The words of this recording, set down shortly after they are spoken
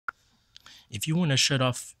If you want to shut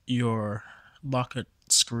off your Locket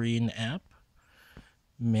screen app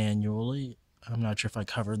manually, I'm not sure if I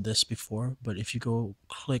covered this before, but if you go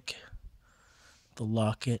click the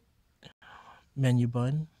Locket menu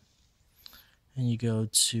button and you go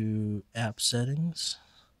to app settings,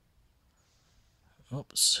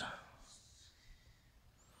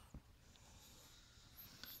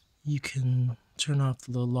 you can turn off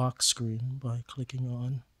the lock screen by clicking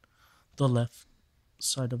on the left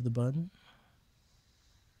side of the button.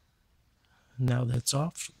 Now that's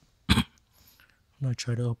off. When I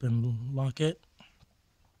try to open Locket,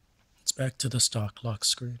 it's back to the stock lock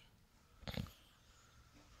screen.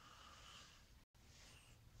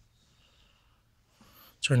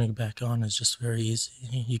 Turning it back on is just very easy.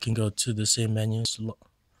 You can go to the same menus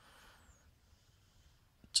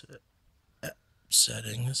to app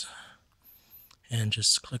settings and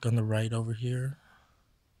just click on the right over here.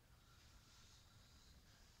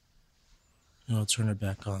 And I'll turn it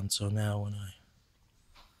back on. So now when I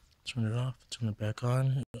turn it off, turn it back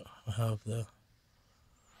on, I'll have the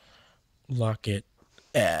Locket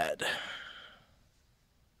ad.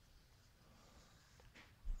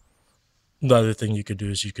 The other thing you could do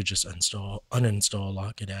is you could just uninstall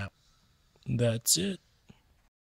Locket app. That's it.